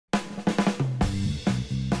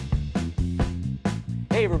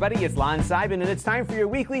Hey everybody, it's Lon.TV, and it's time for your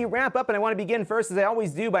weekly wrap-up, and I want to begin first, as I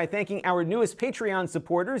always do, by thanking our newest Patreon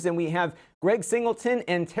supporters, and we have Greg Singleton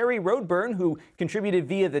and Terry Roadburn, who contributed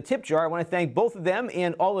via the tip jar. I want to thank both of them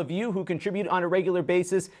and all of you who contribute on a regular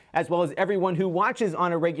basis, as well as everyone who watches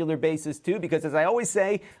on a regular basis, too, because as I always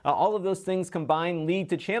say, all of those things combined lead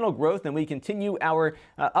to channel growth, and we continue our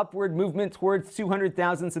upward movement towards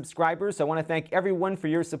 200,000 subscribers. So I want to thank everyone for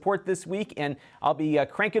your support this week, and I'll be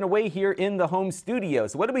cranking away here in the home studio.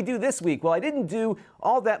 So what did we do this week? Well, I didn't do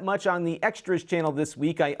all that much on the Extras channel this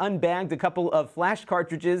week. I unbagged a couple of flash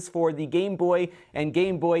cartridges for the Game Boy and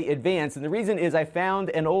Game Boy Advance, and the reason is I found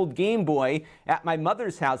an old Game Boy at my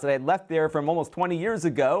mother's house that I had left there from almost 20 years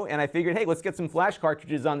ago, and I figured, hey, let's get some flash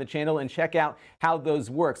cartridges on the channel and check out how those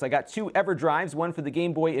work. So I got two EverDrives, one for the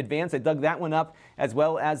Game Boy Advance. I dug that one up, as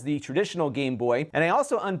well as the traditional Game Boy. And I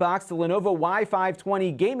also unboxed the Lenovo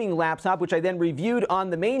Y520 gaming laptop, which I then reviewed on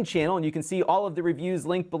the main channel, and you can see all of the reviews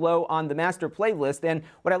linked below on the master playlist. And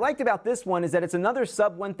what I liked about this one is that it's another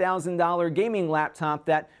sub $1,000 gaming laptop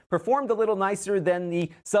that performed a little nicer than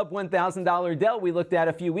the sub $1,000 Dell we looked at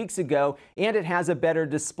a few weeks ago, and it has a better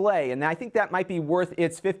display. And I think that might be worth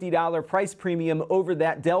its $50 price premium over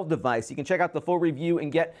that Dell device. You can check out the full review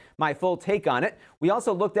and get my full take on it. We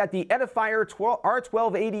also looked at the Edifier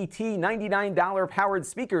R1280T $99 powered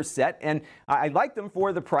speaker set, and I liked them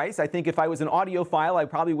for the price. I think if I was an audiophile, I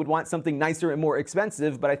probably would want something nicer and more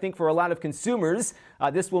expensive, but I think for a lot of consumers,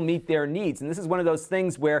 this will meet their needs. And this is one of those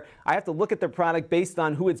things where I have to look at the product based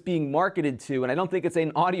on who it's being marketed to, and I don't think it's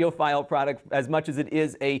an audiophile product as much as it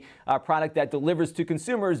is a product that delivers to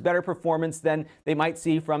consumers better performance than they might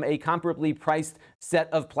see from a comparably priced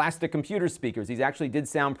set of plastic computer speakers. These actually did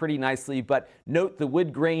sound pretty nicely, but note the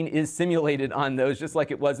wood grain is simulated on those, just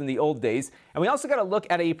like it was in the old days. And we also got to look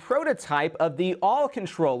at a prototype of the All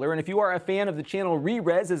controller, and if you are a fan of the channel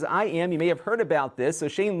Re-Res, as I am, you may have heard about this. So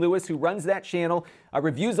Shane Lewis, who runs that channel,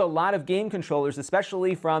 reviews a lot of game controllers,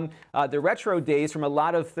 especially from the retro days, from a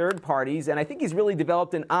lot of third parties, and I think he's really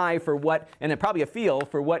developed an eye for what, and probably a feel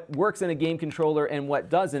for what works in a game controller and what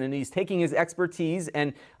doesn't, and he's taking his expertise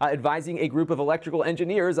and advising a group of electrical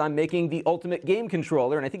engineers on making the ultimate game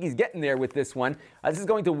controller, and I think he's getting there with this one. This is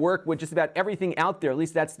going to work with just about everything out there, at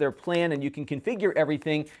least that's their plan, and you can configure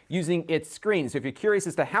everything using its screen. So if you're curious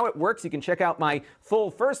as to how it works, you can check out my full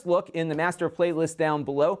first look in the master playlist down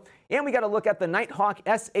below. And we got to look at the Nighthawk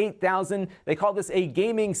S8000. They call this a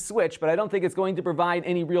gaming switch, but I don't think it's going to provide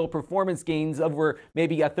any real performance gains over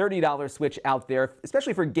maybe a $30 switch out there,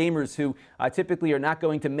 especially for gamers who typically are not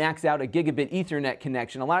going to max out a gigabit Ethernet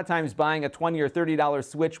connection. A lot of times buying a $20 or $30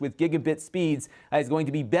 switch with gigabit speeds is going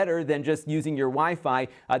to be better than just using your Wi-Fi.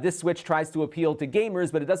 This switch tries to appeal to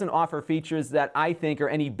gamers, but it doesn't offer features that I think are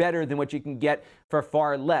any better than what you can get for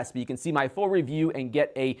far less. But you can see my full review and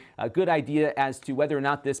get a good idea as to whether or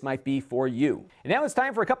not this might be for you. And now it's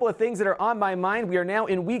time for a couple of things that are on my mind. We are now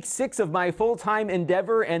in week 6 of my full-time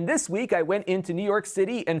endeavor, and this week I went into New York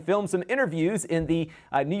City and filmed some interviews in the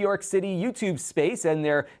New York City YouTube space and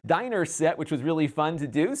their diner set, which was really fun to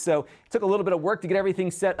do. So it took a little bit of work to get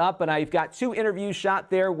everything set up, and I've got 2 interviews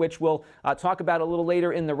shot there, which we'll talk about a little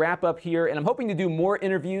later in the wrap-up here. And I'm hoping to do more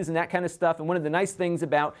interviews and that kind of stuff. And one of the nice things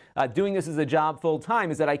about doing this as a job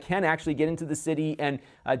full-time is that I can actually get into the city and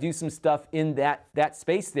do some stuff in that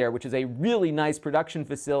space there, which is a really nice production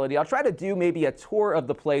facility. I'll try to do maybe a tour of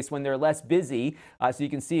the place when they're less busy, so you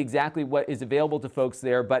can see exactly what is available to folks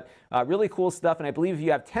there. But really cool stuff, and I believe if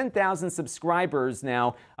you have 10,000 subscribers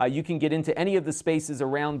now, you can get into any of the spaces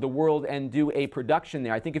around the world and do a production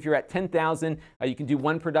there. I think if you're at 10,000, you can do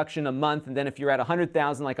 1 production a month, and then if you're at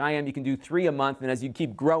 100,000 like I am, you can do 3 a month, and as you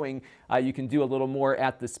keep growing, you can do a little more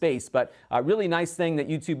at the space. But a really nice thing that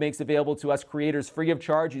YouTube makes available to us creators free of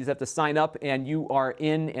charge. You just have to sign up and you are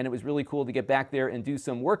in, and it was really cool to get back there and do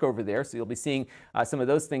some work over there. So you'll be seeing some of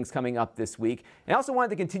those things coming up this week. And I also wanted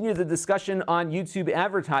to continue the discussion on YouTube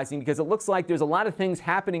advertising, because it looks like there's a lot of things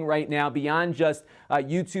happening right now beyond just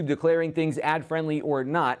YouTube declaring things ad-friendly or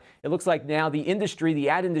not. It looks like now the industry, the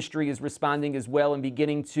ad industry, is responding as well and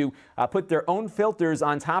beginning to put their own filters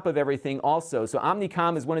on top of everything also. So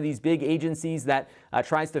Omnicom is one of these big agencies that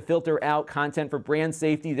tries to filter out content for brand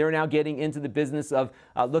safety. They're now getting into the business of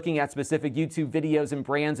looking at specific YouTube videos and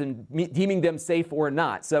brands and deeming them safe or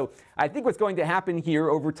not. So I think what's going to happen here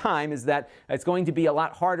over time is that it's going to be a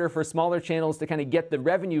lot harder for smaller channels to kind of get the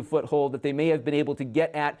revenue foothold that they may have been able to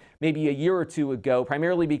get at maybe a year or 2 ago,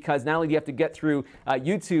 primarily because not only do you have to get through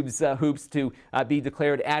YouTube's hoops to be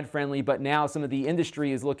declared ad-friendly, but now some of the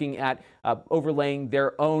industry is looking at overlaying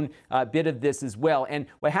their own bit of this as well. And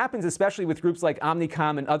what happens especially with groups like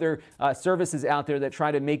Omnicom and other services out there that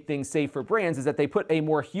try to make things safe for brands, is that they put a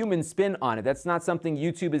more human spin on it. That's not something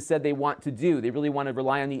YouTube has said they want to do. They really want to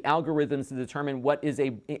rely on the algorithms to determine what is a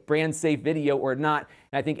brand safe video or not.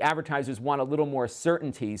 And I think advertisers want a little more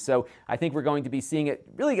certainty. So I think we're going to be seeing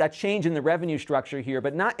really a change in the revenue structure here,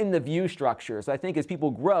 but not in the view structure. So I think as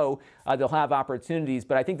people grow, they'll have opportunities.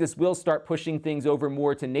 But I think this will start pushing things over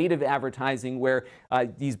more to native advertising, where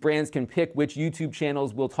these brands can pick which YouTube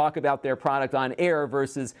channels will talk about their product on air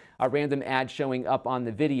versus a random ad showing up on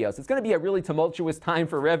the video. So it's going to be a really tumultuous time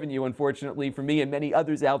for revenue, unfortunately, for me and many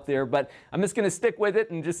others out there. But I'm just going to stick with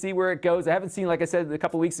it and just see where it goes. I haven't seen, like I said a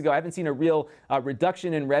couple weeks ago, I haven't seen a real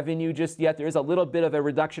reduction in revenue just yet. There is a little bit of a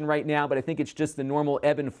reduction right now, but I think it's just the normal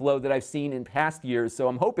ebb and flow that I've seen in past years. So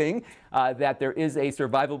I'm hoping that there is a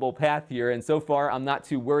survivable path here. And so far, I'm not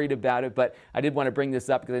too worried about it, but I did want to bring this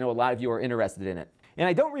up because I know a lot of you are interested in it. And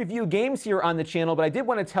I don't review games here on the channel, but I did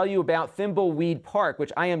want to tell you about Thimbleweed Park,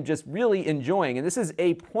 which I am just really enjoying. And this is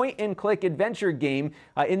a point-and-click adventure game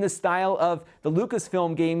in the style of the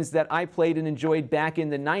Lucasfilm games that I played and enjoyed back in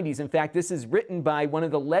the 90s. In fact, this is written by one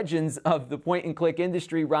of the legends of the point-and-click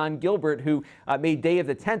industry, Ron Gilbert, who made Day of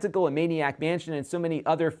the Tentacle and Maniac Mansion and so many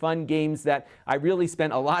other fun games that I really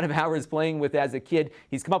spent a lot of hours playing with as a kid.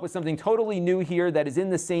 He's come up with something totally new here that is in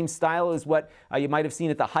the same style as what you might have seen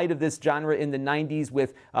at the height of this genre in the 90s,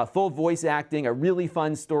 with full voice acting, a really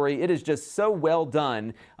fun story. It is just so well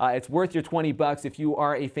done. It's worth your $20 if you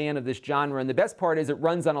are a fan of this genre. And the best part is it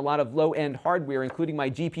runs on a lot of low-end hardware, including my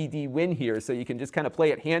GPD Win here, so you can just kind of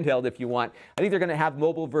play it handheld if you want. I think they're going to have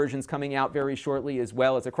mobile versions coming out very shortly as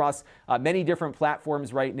well. It's across many different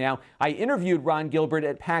platforms right now. I interviewed Ron Gilbert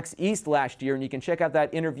at PAX East last year, and you can check out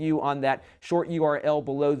that interview on that short URL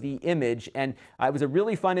below the image. And it was a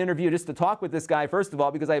really fun interview just to talk with this guy, first of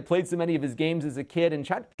all, because I had played so many of his games as a kid and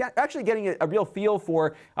actually getting a real feel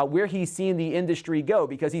for where he's seen the industry go,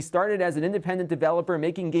 because he started as an independent developer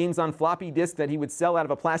making games on floppy disks that he would sell out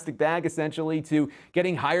of a plastic bag, essentially, to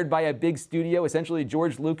getting hired by a big studio, essentially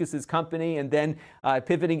George Lucas's company, and then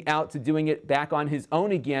pivoting out to doing it back on his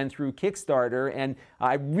own again through Kickstarter. And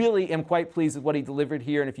I really am quite pleased with what he delivered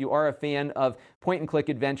here. And if you are a fan of point-and-click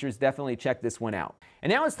adventures, definitely check this one out.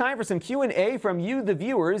 And now it's time for some Q&A from you, the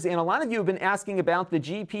viewers. And a lot of you have been asking about the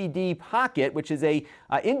GPD Pocket, which is a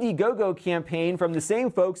Indiegogo campaign from the same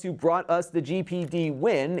folks who brought us the GPD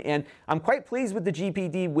Win. And I'm quite pleased with the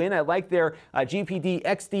GPD Win. I like their GPD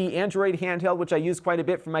XD Android handheld, which I use quite a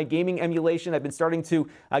bit for my gaming emulation. I've been starting to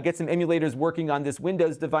get some emulators working on this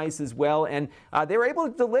Windows device as well. And they were able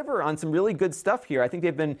to deliver on some really good stuff here. I think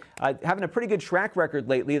they've been having a pretty good track record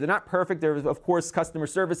lately. They're not perfect. There's, of course, customer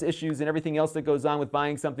service issues and everything else that goes on with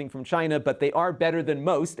buying something from China, but they are better than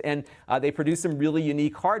most, and they produce some really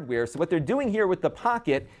unique hardware. So what they're doing here with the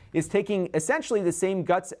Pocket is taking essentially the same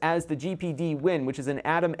guts as the GPD Win, which is an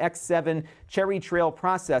Atom X7 Cherry Trail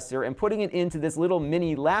processor, and putting it into this little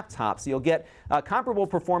mini laptop. So you'll get comparable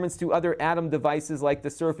performance to other Atom devices like the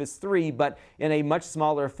Surface 3, but in a much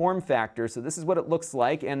smaller form factor. So this is what it looks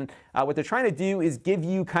like, and what they're trying to do is give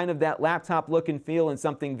you kind of that laptop look and feel in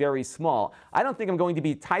something very small. I don't think I'm going to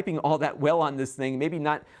be typing all that well on this thing, maybe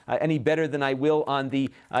not any better than I will on the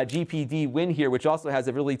GPD Win here, which also has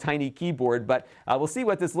a really tiny keyboard, but we'll see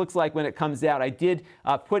what this looks like when it comes out. I did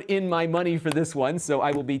put in my money for this one, so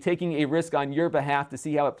I will be taking a risk on your behalf to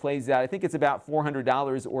see how it plays out. I think it's about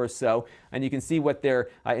 $400 or so, and you can see what their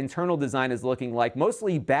internal design is looking like,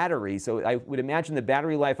 mostly battery. So I would imagine the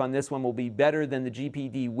battery life on this one will be better than the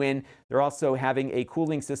GPD Win. They're also having a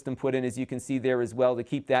cooling system put in, as you can see there as well, to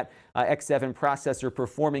keep that X7 processor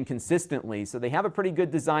performing consistently. So they have a pretty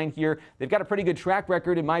good design here. They've got a pretty good track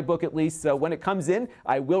record in my book, at least. So when it comes in,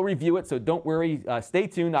 I will review it. So don't worry. Stay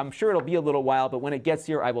tuned. I'm sure it'll be a little while, but when it gets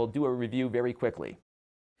here, I will do a review very quickly.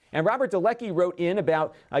 And Robert Delecki wrote in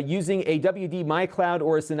about using a WD MyCloud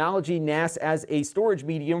or a Synology NAS as a storage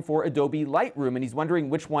medium for Adobe Lightroom, and he's wondering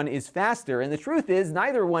which one is faster. And the truth is,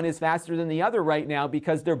 neither one is faster than the other right now,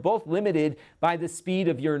 because they're both limited by the speed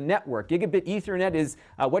of your network. Gigabit Ethernet is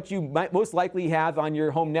what you might most likely have on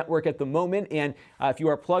your home network at the moment, and if you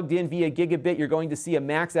are plugged in via gigabit, you're going to see a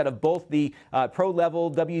max out of both the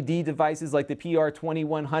pro-level WD devices like the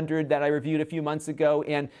PR2100 that I reviewed a few months ago,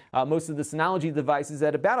 and most of the Synology devices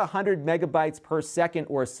at about 100 megabytes per second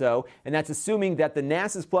or so, and that's assuming that the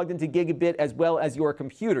NAS is plugged into gigabit as well as your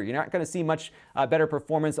computer. You're not going to see much better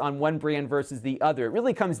performance on one brand versus the other. It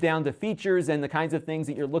really comes down to features and the kinds of things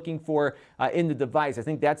that you're looking for in the device. I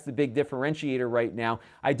think that's the big differentiator right now.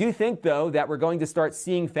 I do think, though, that we're going to start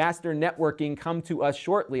seeing faster networking come to us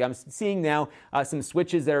shortly. I'm seeing now some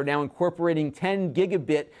switches that are now incorporating 10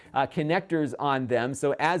 gigabit connectors on them.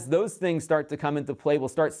 So as those things start to come into play, we'll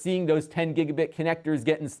start seeing those 10 gigabit connectors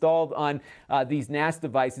get installed on these NAS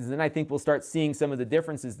devices. And I think we'll start seeing some of the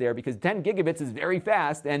differences there, because 10 gigabits is very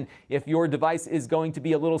fast. And if your device is going to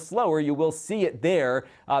be a little slower, you will see it there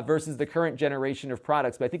versus the current generation of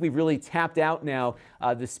products. But I think we've really tapped out now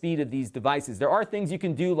the speed of these devices. There are things you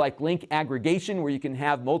can do like link aggregation, where you can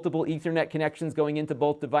have multiple Ethernet connections going into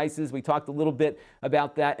both devices. We talked a little bit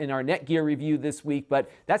about that in our Netgear review this week, but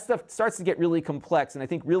that stuff starts to get really complex. And I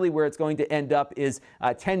think really where it's going to end up is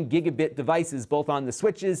 10 gigabit devices, both on the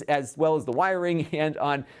switches as well as the wiring and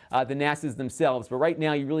on the NASs themselves. But right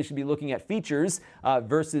now, you really should be looking at features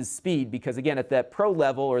versus speed, because again, at that pro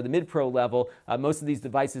level or the mid-pro level, most of these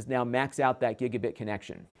devices now max out that gigabit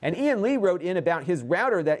connection. And Ian Lee wrote in about his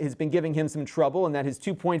router that has been giving him some trouble, and that his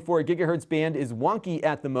 2.4 gigahertz band is wonky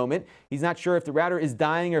at the moment. He's not sure if the router is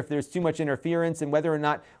dying or if there's too much interference, and whether or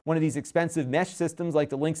not one of these expensive mesh systems like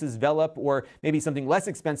the Lynx's Velop, or maybe something less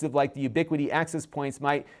expensive like the Ubiquiti access points,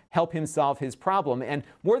 might help him solve his problem. And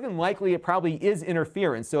more than likely, it probably is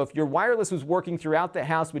interference. So if your wireless was working throughout the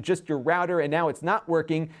house with just your router and now it's not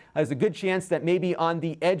working, there's a good chance that maybe on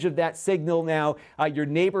the edge of that signal now, your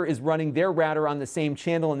neighbor is running their router on the same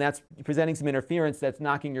channel, and that's presenting some interference that's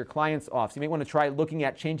knocking your clients off. So you may want to try looking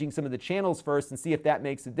at changing some of the channels first and see if that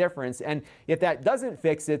makes a difference. And if that doesn't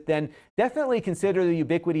fix it, then definitely consider the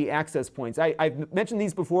Ubiquiti access points. I've mentioned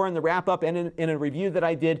these before in the wrap-up and in a review that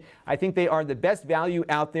I did. I think they are the best value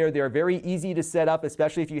out there. They're very easy to set up,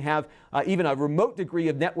 especially if you have even a remote degree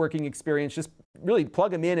of networking experience. Just really plug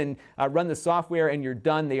them in and run the software and you're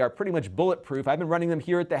done. They are pretty much bulletproof. I've been running them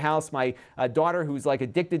here at the house. My daughter, who's like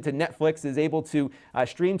addicted to Netflix, is able to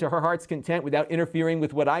stream to her heart's content without interfering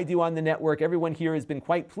with what I do on the network. Everyone here has been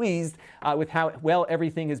quite pleased with how well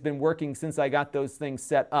everything has been working since I got those things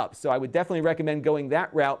set up. So I would definitely recommend going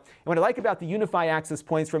that route. And what I like about the Unifi access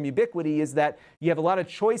points from Ubiquiti is that you have a lot of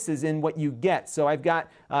choices in what you get. So I've got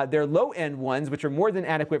their low-end ones, which are more than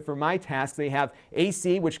adequate for my tasks. They have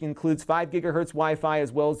AC, which includes 5 gigahertz Wi-Fi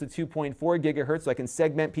as well as the 2.4 gigahertz, so I can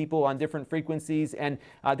segment people on different frequencies, and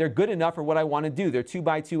they're good enough for what I want to do. They're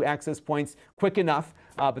 2x2 access points, quick enough,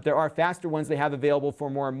 but there are faster ones they have available for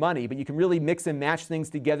more money. But you can really mix and match things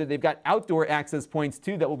together. They've got outdoor access points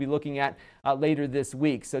too that we'll be looking at later this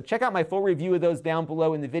week. So check out my full review of those down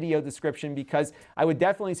below in the video description, because I would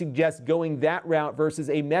definitely suggest going that route versus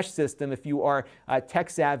a mesh system if you are tech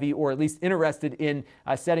savvy, or at least interested in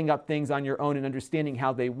setting up things on your own and understanding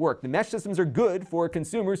how they work. The mesh systems are good for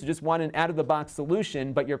consumers who just want an out-of-the-box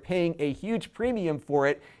solution, but you're paying a huge premium for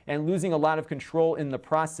it and losing a lot of control in the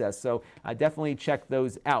process. So definitely check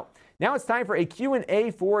those out. Now it's time for a Q&A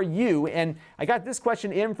for you, and I got this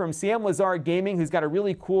question in from Sam Lazar Gaming, who's got a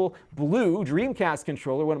really cool blue Dreamcast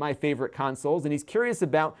controller, one of my favorite consoles, and he's curious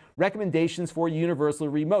about recommendations for universal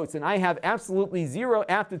remotes. And I have absolutely zero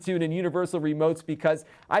aptitude in universal remotes, because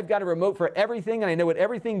I've got a remote for everything, and I know what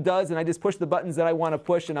everything does, and I just push the buttons that I want to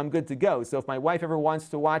push, and I'm good to go. So if my wife ever wants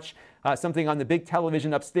to watch something on the big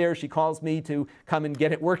television upstairs, she calls me to come and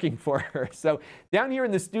get it working for her. So down here in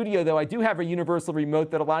the studio, though, I do have a universal remote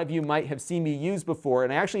that a lot of you might have seen me use before,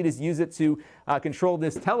 and I actually just use it to control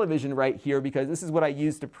this television right here, because this is what I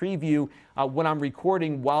use to preview when I'm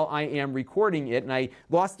recording while I am recording it. And I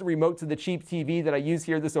lost the remote to the cheap TV that I use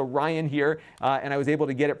here, this Orion here, and I was able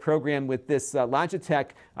to get it programmed with this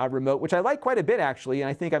Logitech remote, which I like quite a bit actually, and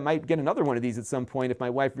I think I might get another one of these at some point if my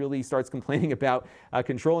wife really starts complaining about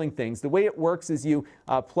controlling things. The way it works is you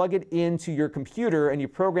plug it into your computer and you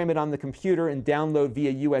program it on the computer and download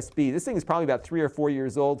via USB. This thing is probably about 3 or 4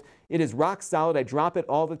 years old. It is rock solid. I drop it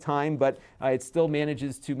all the time, but it still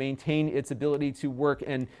manages to maintain its ability to work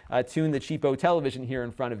and tune the cheapo television here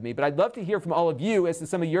in front of me. But I'd love to hear from all of you as to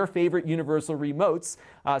some of your favorite universal remotes,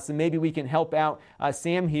 so maybe we can help out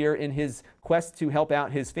Sam here in his quest to help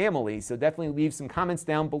out his family. So definitely leave some comments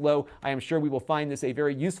down below. I am sure we will find this a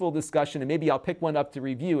very useful discussion, and maybe I'll pick one up to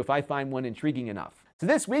review if I find one intriguing enough. So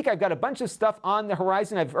this week, I've got a bunch of stuff on the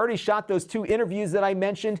horizon. I've already shot those 2 interviews that I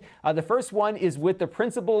mentioned. The first one is with the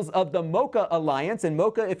principals of the MOCA Alliance. And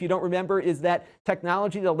MOCA, if you don't remember, is that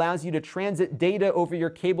technology that allows you to transit data over your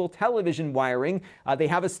cable television wiring. They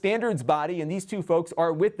have a standards body, and these 2 folks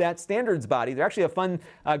are with that standards body. They're actually a fun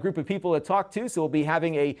group of people to talk to, so we'll be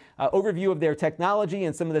having a overview of their technology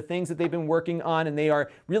and some of the things that they've been working on. And they are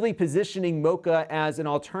really positioning MOCA as an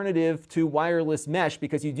alternative to wireless mesh,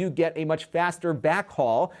 because you do get a much faster backhaul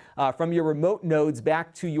from your remote nodes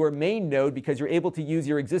back to your main node, because you're able to use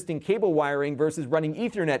your existing cable wiring versus running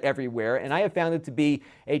Ethernet everywhere. And I have found it to be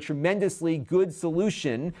a tremendously good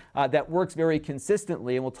solution that works very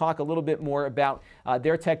consistently. And we'll talk a little bit more about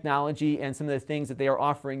their technology and some of the things that they are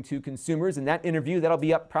offering to consumers in that interview. That'll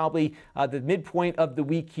be up probably the midpoint of the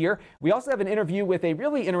week here. We also have an interview with a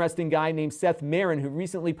really interesting guy named Seth Marin, who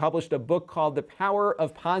recently published a book called The Power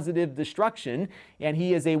of Positive Destruction. And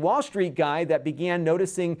he is a Wall Street guy that began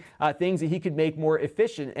noticing things that he could make more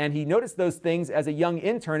efficient. And he noticed those things as a young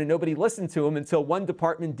intern, and nobody listened to him until one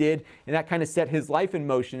department did, and that kind of set his life in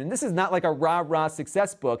motion. And this is not like a rah-rah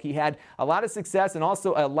success book. He had a lot of success and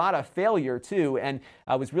also a lot of failure too, and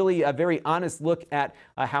was really a very honest look at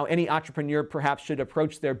how any entrepreneur perhaps should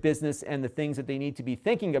approach their business and the things that they need to be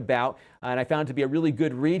thinking about. And I found it to be a really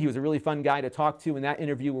good read. He was a really fun guy to talk to, and that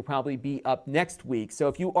interview will probably be up next week. So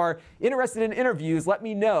if you are interested in interviews, let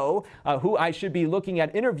me know who I should be looking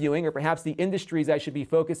at interviewing, or perhaps the industries I should be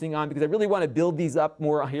focusing on, because I really want to build these up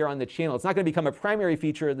more here on the channel. It's not going to become a primary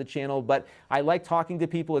feature of the channel, but I like talking to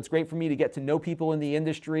people. It's great for me to get to know people in the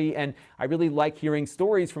industry, and I really like hearing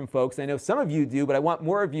stories from folks. I know some of you do, but I want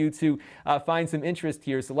more of you to find some interest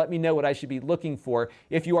here, so let me know what I should be looking for.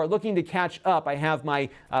 If you are looking to catch up, I have my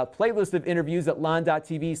playlist of interviews at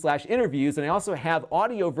Lon.TV/interviews, and I also have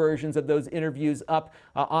audio versions of those interviews up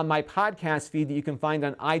on my podcast feed that you can find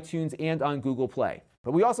on iTunes and on Google Play.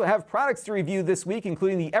 But we also have products to review this week,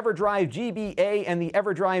 including the EverDrive GBA and the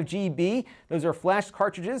EverDrive GB. Those are flash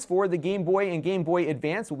cartridges for the Game Boy and Game Boy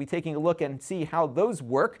Advance. We'll be taking a look and see how those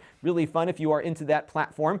work. Really fun if you are into that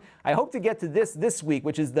platform. I hope to get to this week,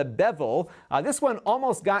 which is the Bevel. This one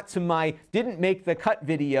almost got to my didn't make the cut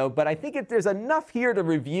video, but I think there's enough here to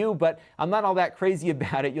review, but I'm not all that crazy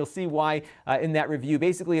about it. You'll see why in that review.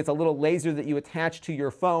 Basically, it's a little laser that you attach to your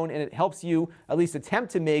phone, and it helps you at least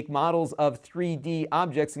attempt to make models of 3D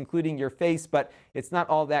objects, including your face, but it's not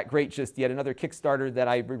all that great just yet. Another Kickstarter that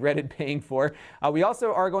I regretted paying for. We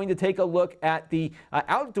also are going to take a look at the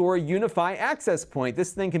outdoor Unifi access point.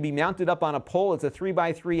 This thing can be mounted up on a pole. It's a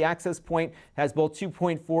 3x3 access point, has both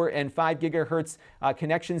 2.4 and 5 gigahertz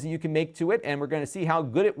connections that you can make to it, and we're going to see how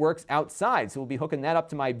good it works outside. So we'll be hooking that up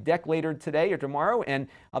to my deck later today or tomorrow, and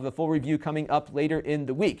I'll have a full review coming up later in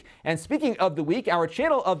the week. And speaking of the week, our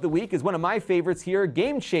channel of the week is one of my favorites here,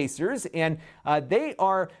 Game Chasers, and they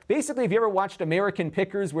are basically, if you ever watched American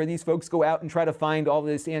Pickers, where these folks go out and try to find all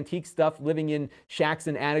this antique stuff living in shacks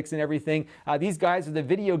and attics and everything, these guys are the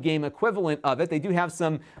video game equivalent of it. They do have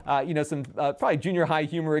some, probably junior high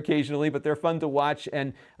humor occasionally, but they're fun to watch,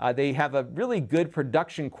 and they have a really good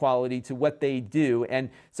production quality to what they do.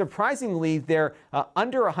 And surprisingly, they're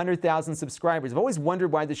under 100,000 subscribers. I've always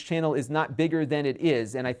wondered why this channel is not bigger than it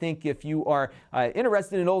is, and I think if you are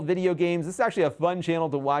interested in old video games, this is actually a fun channel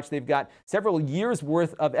to watch. They've got several years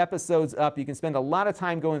worth of episodes up. You can spend a lot of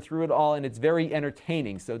time going through it all, and it's very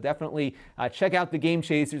entertaining. So definitely check out the Game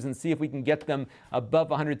Chasers and see if we can get them above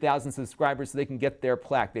 100,000 subscribers so they can get their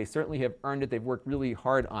plaque. They certainly have earned it. They've worked really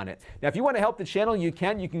hard on it. Now, if you want to help the channel, you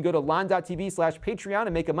can. You can go to Lon.TV/Patreon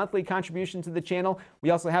and make a monthly contribution to the channel. We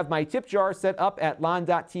also have my tip jar set up at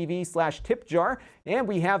Lon.TV/tipjar, and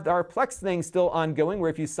we have our Plex thing still ongoing, where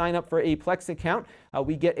if you sign up for a Plex account,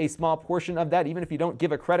 we get a small portion of that. Even if you don't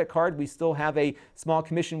give a credit card, we still have a small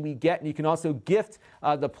commission we get. And you can also gift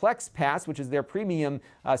the Plex Pass, which is their premium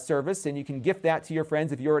service, and you can gift that to your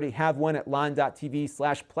friends if you already have one at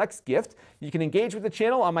Lon.TV/PlexGift. You can engage with the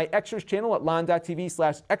channel on my Extras channel at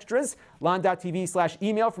Lon.TV/Extras,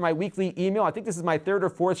 Lon.TV/email for my weekly email. I think this is my third or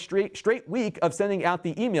fourth straight week of sending out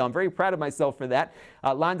the email. I'm very proud of myself for that.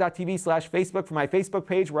 Lon.TV/Facebook for my Facebook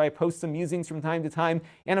page, where I post some musings from time to time,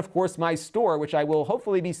 and of course my store, which I will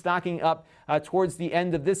hopefully be stocking up towards the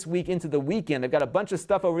end of this week into the weekend. I've got a bunch of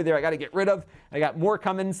stuff over there I got to get rid of. I got more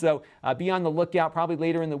coming, so be on the lookout. Probably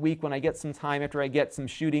later in the week when I get some time, after I get some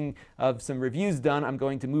shooting of some reviews done, I'm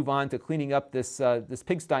going to move on to cleaning up this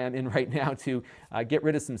pigsty I'm in right now to get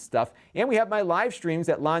rid of some stuff. And we have my live streams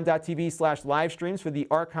at Lon.TV/livestreams for the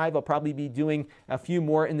archive. I'll probably be doing a few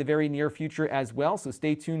more in the very near future as well, so so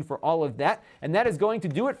stay tuned for all of that. And that is going to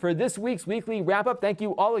do it for this week's Weekly Wrap-Up. Thank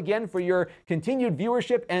you all again for your continued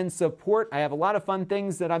viewership and support. I have a lot of fun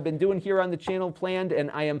things that I've been doing here on the channel planned, and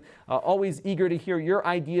I am always eager to hear your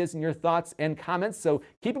ideas and your thoughts and comments, so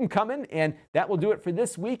keep them coming, and that will do it for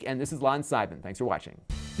this week, and this is Lon.TV. Thanks for watching.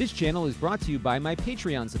 This channel is brought to you by my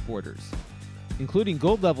Patreon supporters, including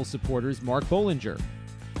gold level supporters Mark Bollinger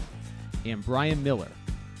and Brian Miller.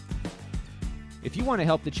 If you want to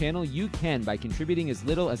help the channel, you can by contributing as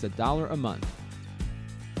little as $1 a month.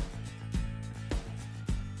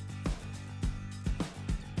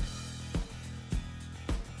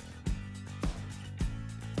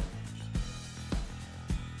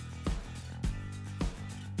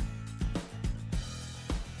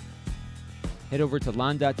 Head over to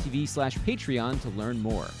Lon.TV/Patreon to learn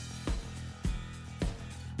more.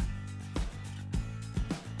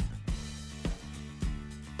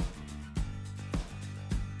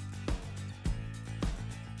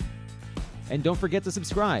 And don't forget to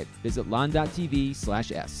subscribe. Visit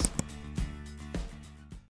Lon.TV/S.